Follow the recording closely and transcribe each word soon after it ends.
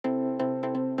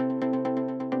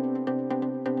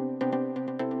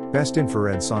Best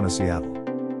Infrared Sauna Seattle.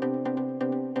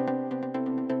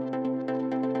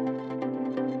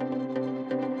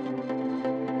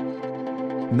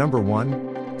 Number 1.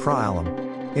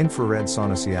 Infrared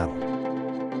Sauna Seattle.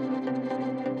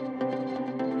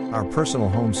 Our personal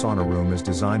home sauna room is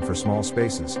designed for small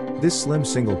spaces. This slim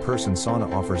single-person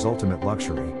sauna offers ultimate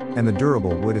luxury, and the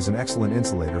durable wood is an excellent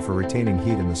insulator for retaining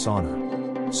heat in the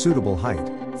sauna. Suitable height,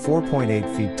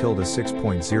 4.8 feet to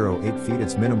 6.08 feet.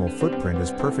 Its minimal footprint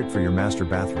is perfect for your master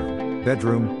bathroom,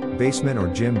 bedroom, basement or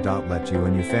gym. Let you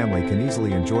and your family can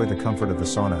easily enjoy the comfort of the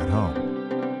sauna at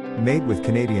home. Made with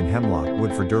Canadian hemlock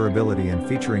wood for durability and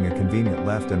featuring a convenient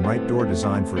left and right door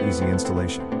designed for easy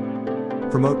installation.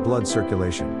 Promote blood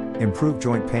circulation, improve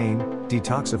joint pain,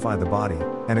 detoxify the body,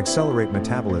 and accelerate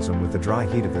metabolism with the dry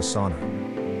heat of this sauna.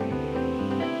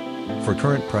 For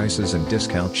current prices and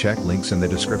discount, check links in the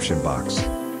description box.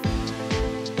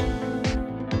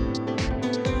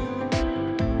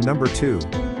 Number 2.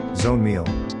 Zone Meal,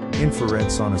 Infrared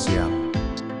Sauna Seattle.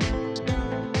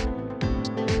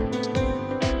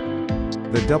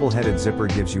 The double-headed zipper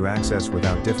gives you access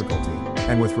without difficulty,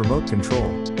 and with remote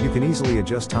control, you can easily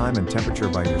adjust time and temperature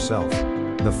by yourself.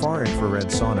 The far infrared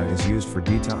sauna is used for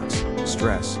detox,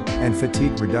 stress, and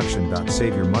fatigue reduction.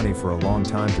 Save your money for a long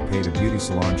time to pay to beauty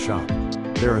salon shop.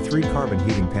 There are 3 carbon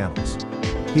heating panels.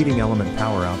 Heating element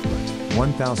power output,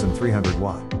 1300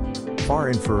 watt. Far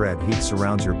infrared heat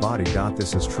surrounds your body.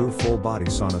 This is true full body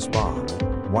sauna spa.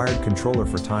 Wired controller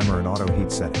for timer and auto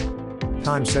heat setting.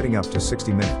 Time setting up to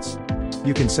 60 minutes.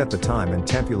 You can set the time and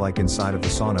temp you like inside of the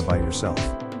sauna by yourself.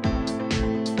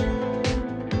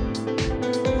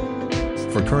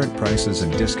 For current prices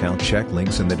and discount, check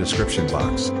links in the description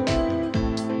box.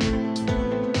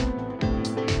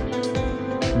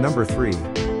 Number 3.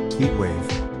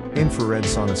 Heatwave, Infrared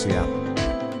Sauna Seattle.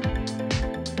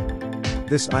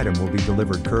 This item will be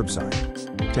delivered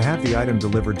curbside. To have the item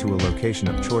delivered to a location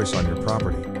of choice on your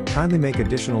property, kindly make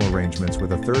additional arrangements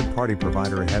with a third-party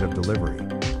provider ahead of delivery.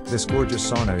 This gorgeous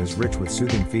sauna is rich with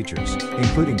soothing features,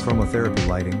 including chromotherapy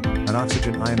lighting, an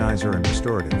oxygen ionizer and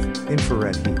restorative,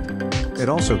 infrared heat. It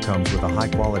also comes with a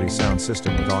high-quality sound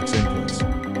system with aux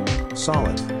inputs.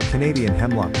 Solid, Canadian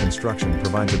hemlock construction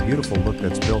provides a beautiful look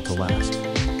that's built to last.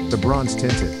 The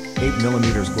bronze-tinted,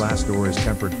 8mm glass door is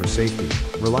tempered for safety,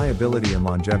 reliability and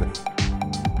longevity.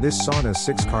 This sauna's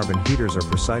 6 carbon heaters are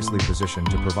precisely positioned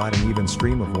to provide an even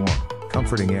stream of warm,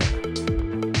 comforting air.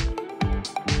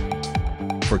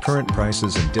 For current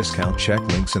prices and discount, check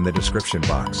links in the description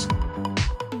box.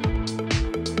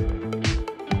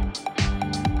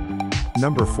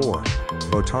 Number 4.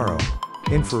 Botaro,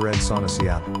 Infrared Sauna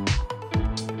Seattle.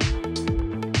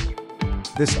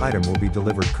 This item will be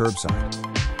delivered curbside.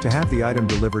 To have the item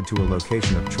delivered to a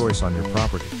location of choice on your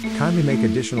property, kindly make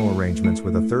additional arrangements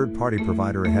with a third-party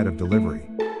provider ahead of delivery.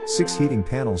 6 heating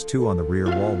panels, 2 on the rear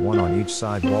wall, 1 on each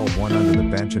side wall, 1 under the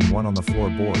bench and 1 on the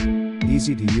floorboard.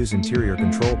 Easy to use interior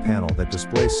control panel that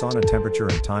displays sauna temperature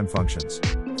and time functions.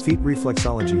 Feet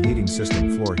reflexology heating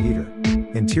system, floor heater.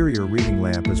 Interior reading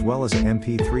lamp as well as a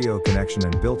MP3O connection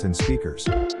and built-in speakers.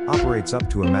 Operates up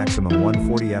to a maximum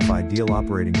 140°F, ideal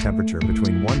operating temperature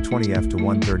between 120°F to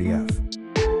 130°F.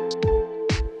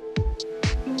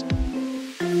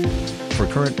 For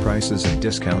current prices and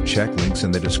discount, check links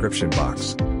in the description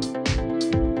box.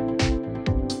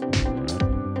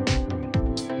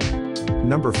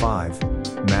 Number 5.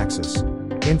 Maxis,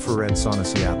 Infrared Sauna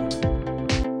Seattle.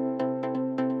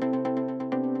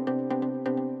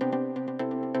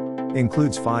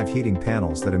 Includes 5 heating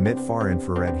panels that emit far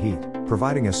infrared heat,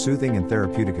 providing a soothing and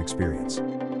therapeutic experience.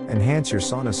 Enhance your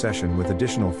sauna session with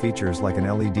additional features like an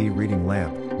LED reading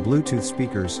lamp, Bluetooth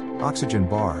speakers, oxygen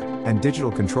bar, and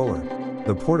digital controller.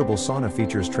 The portable sauna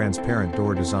features transparent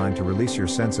door designed to release your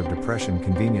sense of depression,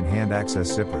 convenient hand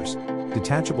access zippers,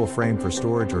 detachable frame for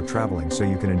storage or traveling so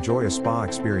you can enjoy a spa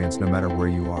experience no matter where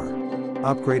you are.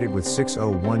 Upgraded with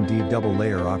 601D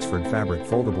double-layer Oxford fabric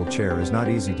foldable chair, is not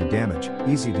easy to damage,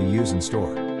 easy to use and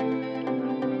store.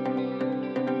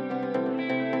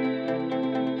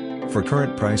 For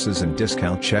current prices and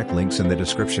discount, check links in the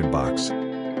description box.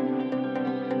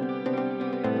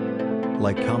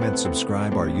 Like, comment,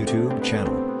 subscribe our YouTube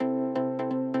channel.